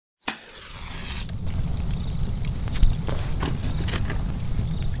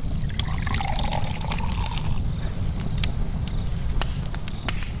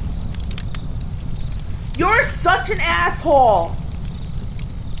You're such an asshole.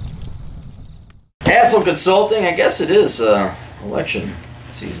 Asshole Consulting, I guess it is election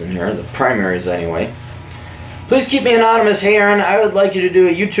season here, the primaries anyway. Please keep me anonymous. Hey Aaron, I would like you to do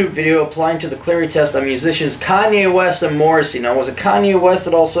a YouTube video applying to the Clarey test on musicians Kanye West and Morrissey. Now, was it Kanye West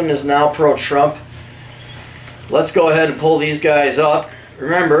that all of a sudden is now pro-Trump? Let's go ahead and pull these guys up.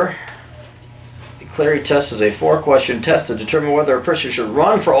 Remember, the Clarey test is a 4-question test to determine whether a person should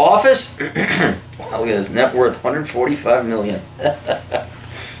run for office. Wow, look at his net worth, $145 million.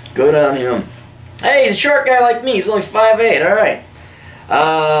 Good on him. Hey, he's a short guy like me. He's only 5'8". All right.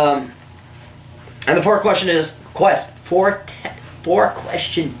 And the 4-question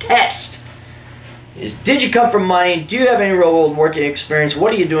test is: did you come from money? Do you have any real world working experience?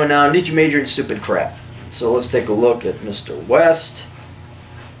 What are you doing now? And did you major in stupid crap? So let's take a look at Mr. West.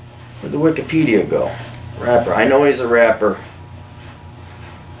 Where'd the Wikipedia go? Rapper. I know he's a rapper.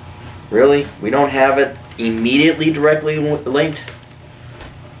 Really? We don't have it immediately directly linked?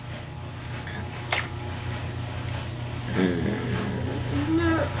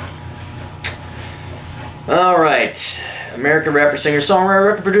 Alright. American rapper, singer, songwriter,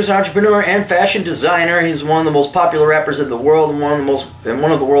 record producer, entrepreneur, and fashion designer. He's one of the most popular rappers in the world and one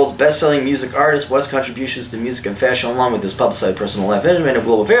of the world's best-selling music artists. West's contributions to music and fashion, along with his publicized personal life, has made a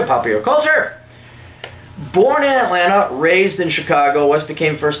global figure, popular culture. Born in Atlanta, raised in Chicago, West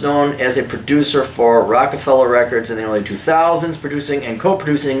became first known as a producer for Rockefeller Records in the early 2000s, producing and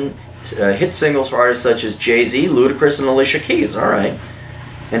co-producing hit singles for artists such as Jay-Z, Ludacris, and Alicia Keys. Alright.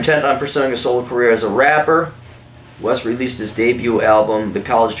 Intent on pursuing a solo career as a rapper, West released his debut album, The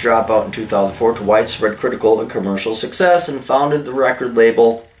College Dropout, in 2004 to widespread critical and commercial success, and founded the record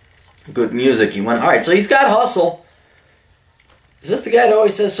label Good Music. He went, alright, so he's got hustle. Is this the guy that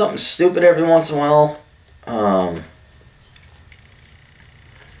always says something stupid every once in a while?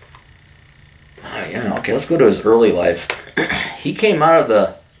 Yeah, okay, let's go to his early life. He came out of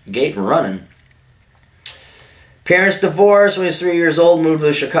the gate running. Parents divorced when he was 3 years old, moved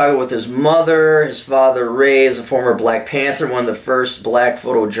to Chicago with his mother. His father, Ray, is a former Black Panther, one of the first black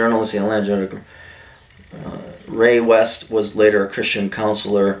photojournalists in Atlanta. Ray West was later a Christian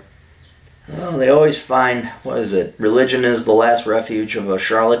counselor. Oh, they always find, what is it, religion is the last refuge of a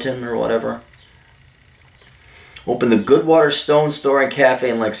charlatan or whatever. Opened the Goodwater Stone Store and Cafe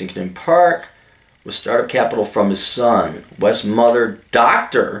in Lexington Park with startup capital from his son. West's mother,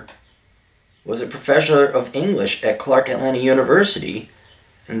 Dr., was a professor of English at Clark Atlanta University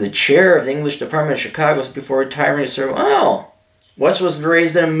and the chair of the English department in Chicago before retiring to serve. Oh, West was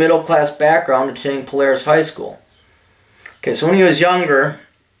raised in a middle-class background, attending Polaris High School. Okay, so when he was younger,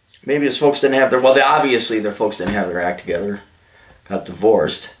 maybe his folks didn't have their, well, obviously their folks didn't have their act together, got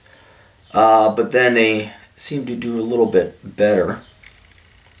divorced, but then they seemed to do a little bit better.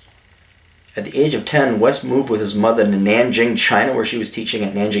 At the age of 10, West moved with his mother to Nanjing, China, where she was teaching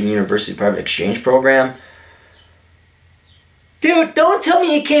at Nanjing University Private Exchange Program. Dude, don't tell me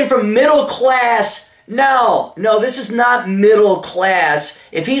he came from middle class. No, this is not middle class.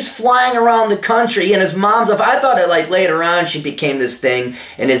 If he's flying around the country and his mom's up, I thought it like later on she became this thing,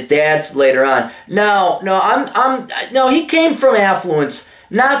 and his dad's later on. No, he came from affluence.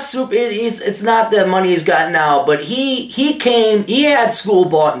 Not super. It's not the money he's got now, but he came. He had school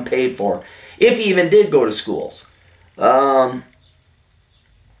bought and paid for, if he even did go to schools. Writing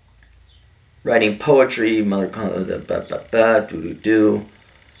poetry, mother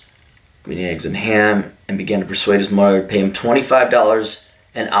eating eggs and ham, and began to persuade his mother to pay him $25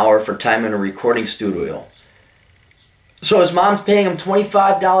 an hour for time in a recording studio. So his mom's paying him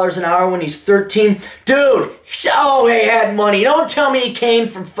 $25 an hour when he's 13? Dude, oh, he had money. Don't tell me he came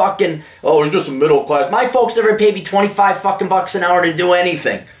from fucking, oh, he's just a middle class. My folks never paid me 25 fucking bucks an hour to do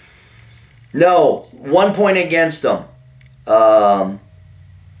anything. No, 1 point against him.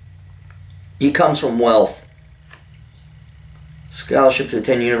 He comes from wealth. Scholarship to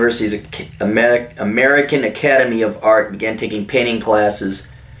attend university's American Academy of Art, began taking painting classes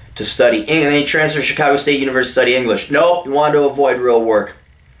to study, and then he transferred to Chicago State University to study English. Nope, he wanted to avoid real work.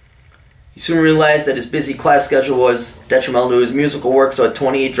 He soon realized that his busy class schedule was detrimental to his musical work, so at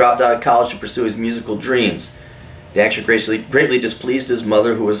 20 he dropped out of college to pursue his musical dreams. The action greatly displeased his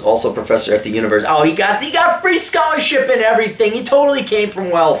mother, who was also a professor at the university. Oh, he got free scholarship and everything. He totally came from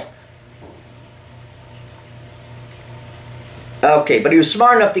wealth. Okay, but he was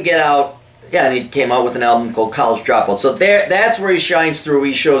smart enough to get out. Yeah, and he came out with an album called College Dropout. So that's where he shines through.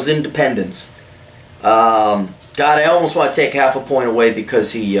 He shows independence. God, I almost want to take half a point away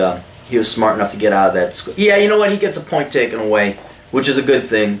because he was smart enough to get out of that school. Yeah, you know what? He gets a point taken away, which is a good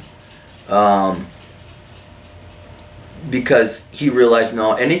thing. because he realized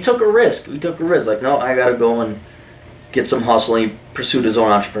no, and he took a risk. He took a risk. Like, no, I gotta go and get some hustling. He pursued his own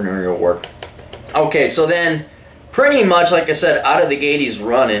entrepreneurial work. Okay, so then, pretty much, like I said, out of the gate, he's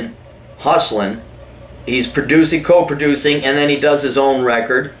running, hustling. He's producing, co-producing, and then he does his own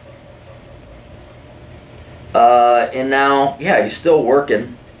record. And now, yeah, he's still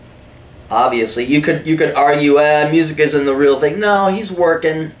working. Obviously, you could argue, music isn't the real thing. No, he's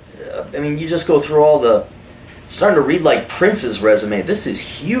working. I mean, you just go through all the... Starting to read like Prince's resume. This is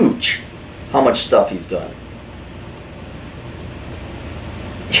huge. How much stuff he's done.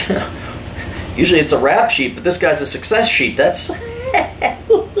 Usually it's a rap sheet, but this guy's a success sheet. That's...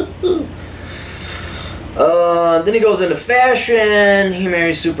 then he goes into fashion. He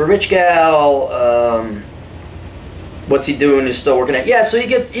marries super rich gal. What's he doing? He's still working at... Yeah, so he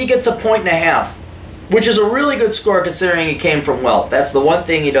gets a 1.5, which is a really good score considering he came from wealth. That's the one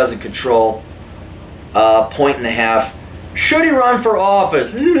thing he doesn't control. 1.5. Should he run for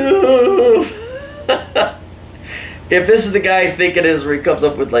office? No. If this is the guy I think it is, where he comes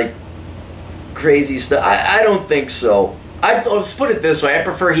up with like crazy stuff, I don't think so. Let's put it this way: I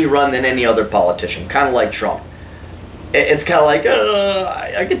prefer he run than any other politician, kind of like Trump. It's kind of like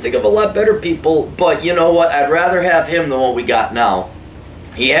I can think of a lot better people, but you know what? I'd rather have him than what we got now.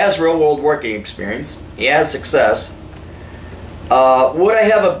 He has real world working experience. He has success. Would I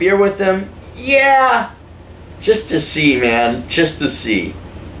have a beer with him? Yeah, just to see, man, just to see.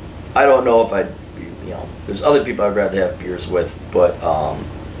 I don't know if I'd, you know, there's other people I'd rather have beers with, but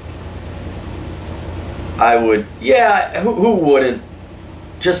I would, yeah, who wouldn't?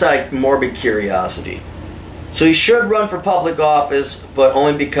 Just like morbid curiosity. So he should run for public office, but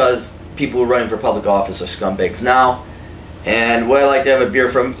only because people who are running for public office are scumbags now. And would I like to have a beer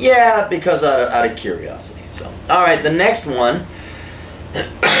from? Yeah, because out of curiosity. So, all right, the next one.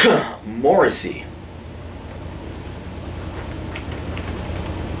 Morrissey.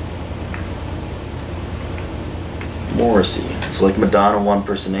 Morrissey. It's like Madonna, one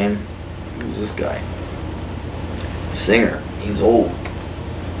person name. Who's this guy? Singer. He's old.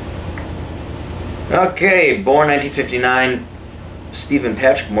 Okay, born 1959, Stephen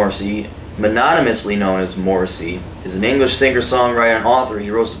Patrick Morrissey, mononymously known as Morrissey, is an English singer, songwriter, and author. He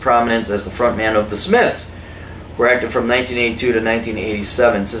rose to prominence as the frontman of the Smiths, who were active from 1982 to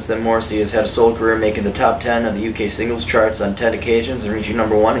 1987. Since then, Morrissey has had a solo career, making the top 10 of the UK singles charts on 10 occasions and reaching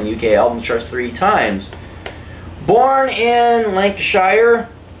number 1 in UK album charts 3 times. Born in Lancashire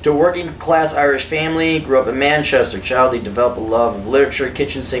to a working-class Irish family, grew up in Manchester. Child, he developed a love of literature,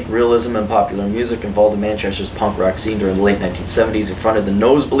 kitchen sink realism, and popular music. Involved in Manchester's punk rock scene during the late 1970s. He fronted the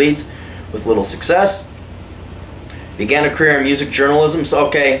Nosebleeds with little success. Began a career in music journalism. So,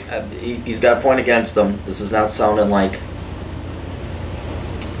 okay, he's got a point against him. This is not sounding like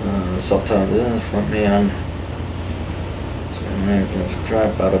self-titled frontman.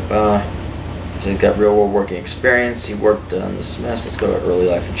 So he's got real world working experience. He worked on the Smiths. Let's go to early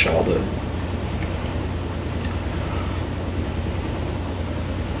life and childhood.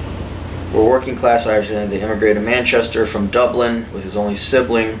 We're working class Irish. They immigrated to Manchester from Dublin with his only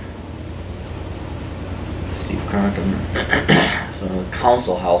sibling, Steve Conklin. So,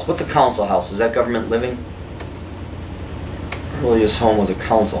 council house. What's a council house? Is that government living? Earliest home was a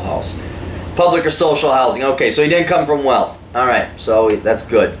council house. Public or social housing. Okay, so he didn't come from wealth. Alright, so that's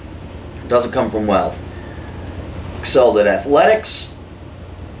good. Doesn't come from wealth. Excelled at athletics.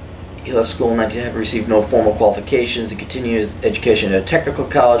 He left school in 1990, received no formal qualifications. He continued his education at a technical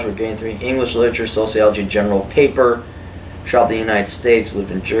college where he gained 3 English, literature, sociology, and general paper. Traveled the United States,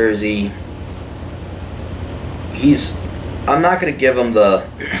 lived in Jersey. I'm not going to give him the...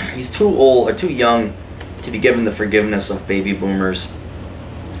 He's too old, or too young to be given the forgiveness of baby boomers.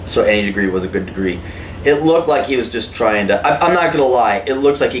 So any degree was a good degree. It looked like he was just trying to... I'm not going to lie. It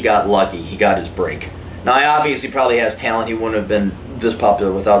looks like he got lucky. He got his break. Now, he obviously probably has talent. He wouldn't have been this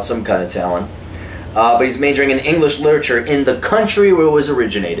popular without some kind of talent. But he's majoring in English literature in the country where it was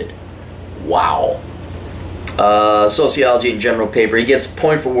originated. Wow. Sociology and general paper. He gets a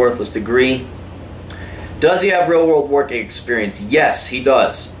point for worthless degree. Does he have real-world working experience? Yes, he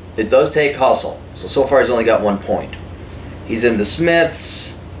does. It does take hustle. So far he's only got 1 point. He's in the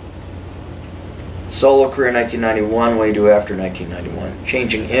Smiths. Solo career 1991, what do you do after 1991?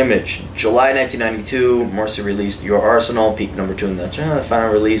 Changing Image. July 1992, Morrissey released Your Arsenal, peaked number 2 in the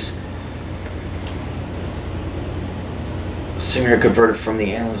final release. Singer converted from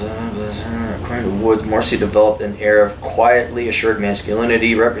the according to Woods, Morrissey developed an air of quietly assured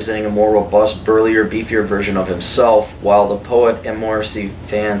masculinity, representing a more robust, burlier, beefier version of himself, while the poet and Morrissey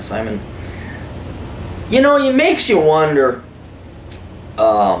fan, Simon... You know, it makes you wonder...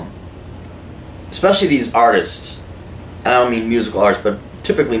 especially these artists, I don't mean musical artists, but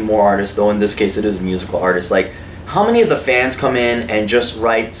typically more artists, though in this case it is a musical artist. Like, how many of the fans come in and just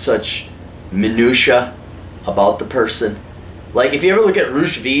write such minutia about the person? Like, if you ever look at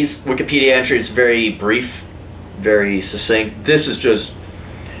Roosh V's Wikipedia entry, it's very brief, very succinct. This is just,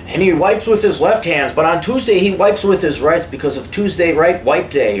 and he wipes with his left hands, but on Tuesday he wipes with his rights because of Tuesday right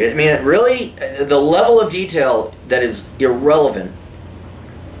wipe day. I mean, really, the level of detail that is irrelevant.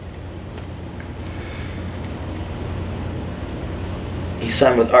 He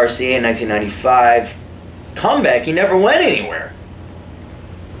signed with RCA in 1995. Comeback, he never went anywhere.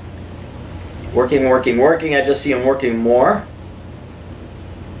 Working, working, working. I just see him working more.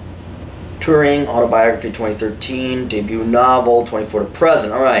 Touring, autobiography 2013, debut novel 24 to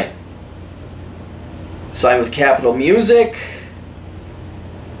present. All right. Signed with Capitol Music.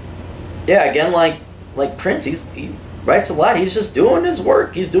 Yeah, again, like Prince, he writes a lot. He's just doing his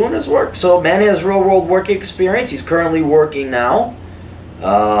work. He's doing his work. So, man has real world work experience. He's currently working now.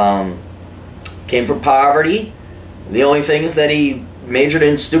 Came from poverty. The only thing is that he majored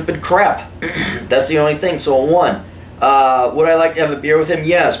in stupid crap. That's the only thing. So, 1. Would I like to have a beer with him?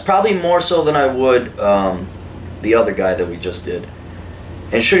 Yes. Probably more so than I would the other guy that we just did.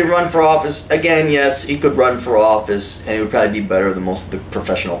 And should he run for office? Again, yes, he could run for office, and he would probably be better than most of the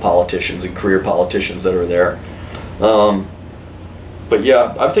professional politicians and career politicians that are there. But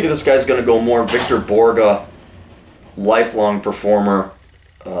yeah, I'm thinking this guy's going to go more Victor Borga, lifelong performer,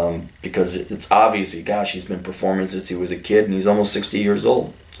 because it's obvious, gosh, he's been performing since he was a kid, and he's almost 60 years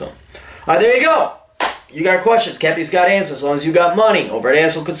old. So, all right, there you go. You got questions, Cappy's got answers, as long as you got money. Over at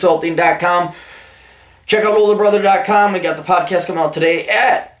AsselConsulting.com. Check out olderbrother.com. We got the podcast coming out today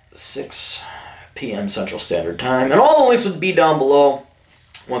at 6 p.m. Central Standard Time. And all the links would be down below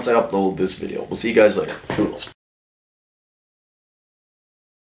once I upload this video. We'll see you guys later. Toodles.